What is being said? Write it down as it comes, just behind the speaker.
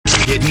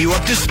getting you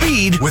up to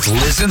speed with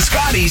Liz and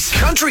Scotty's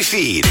Country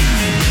Feed.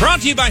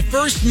 Brought to you by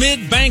First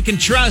Mid Bank and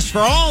Trust. For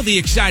all the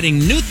exciting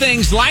new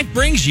things life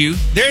brings you,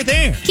 they're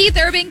there. Keith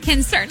Urban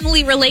can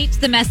certainly relate to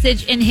the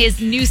message in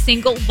his new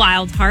single,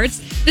 Wild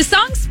Hearts. The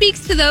song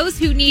speaks to those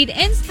who need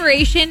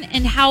inspiration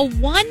and how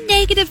one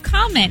negative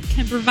comment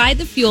can provide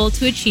the fuel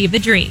to achieve a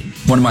dream.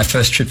 One of my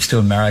first trips to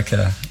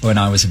America when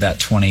I was about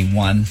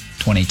 21,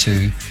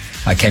 22,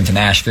 I came to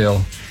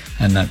Nashville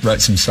and wrote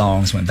some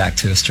songs, went back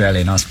to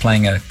Australia, and I was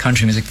playing a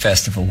country music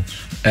festival,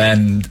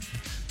 and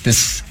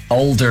this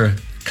older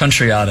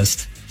country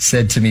artist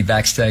said to me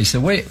backstage, so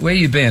where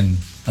you been?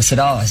 I said,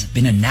 I've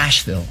been in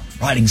Nashville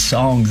writing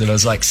songs, and I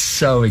was like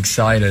so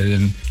excited.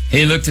 And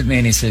he looked at me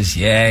and he says,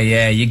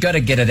 yeah, you got to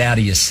get it out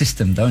of your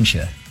system, don't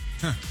you?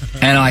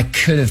 And I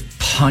could have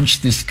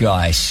punched this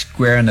guy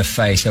square in the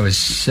face. I was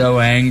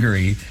so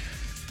angry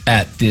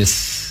at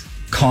this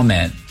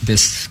comment,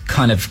 this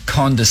kind of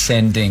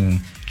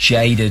condescending,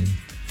 jaded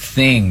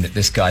thing that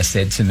this guy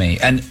said to me.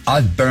 And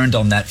I've burned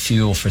on that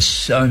fuel for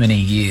so many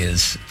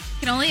years.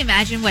 I can only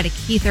imagine what a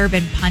Keith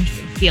Urban punch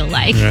would feel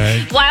like.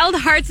 Right. Wild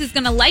Hearts is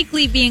going to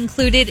likely be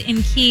included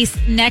in Keith's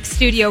next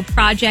studio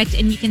project,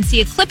 and you can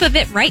see a clip of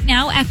it right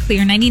now at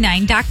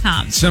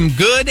clear99.com. Some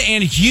good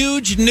and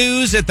huge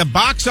news at the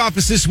box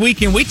office this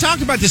weekend. We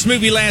talked about this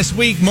movie last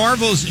week.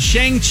 Marvel's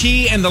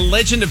Shang-Chi and the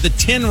Legend of the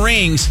Ten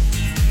Rings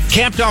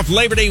capped off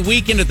Labor Day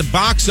weekend at the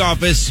box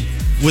office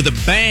with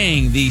a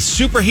bang. The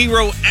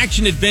superhero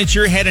action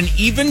adventure had an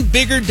even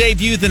bigger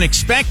debut than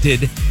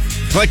expected,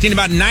 collecting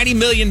about $90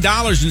 million in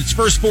its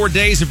first 4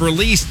 days of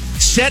release,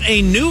 set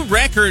a new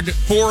record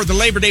for the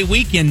Labor Day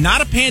weekend.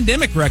 Not a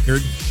pandemic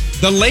record,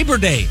 the Labor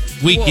Day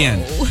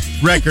weekend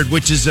record,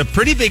 which is a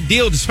pretty big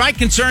deal. Despite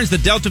concerns the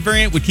Delta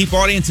variant would keep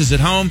audiences at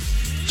home,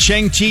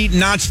 Shang-Chi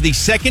notched the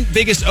second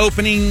biggest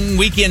opening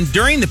weekend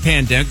during the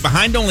pandemic,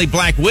 behind only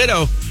Black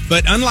Widow.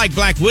 But unlike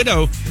Black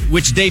Widow,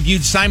 which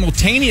debuted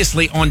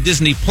simultaneously on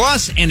Disney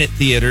Plus and at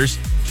theaters,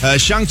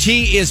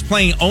 Shang-Chi is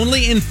playing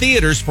only in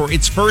theaters for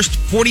its first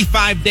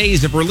 45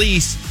 days of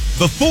release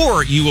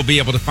before you will be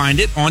able to find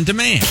it on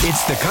demand.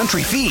 It's the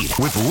Country Feed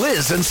with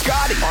Liz and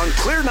Scotty on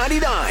Clear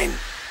 99.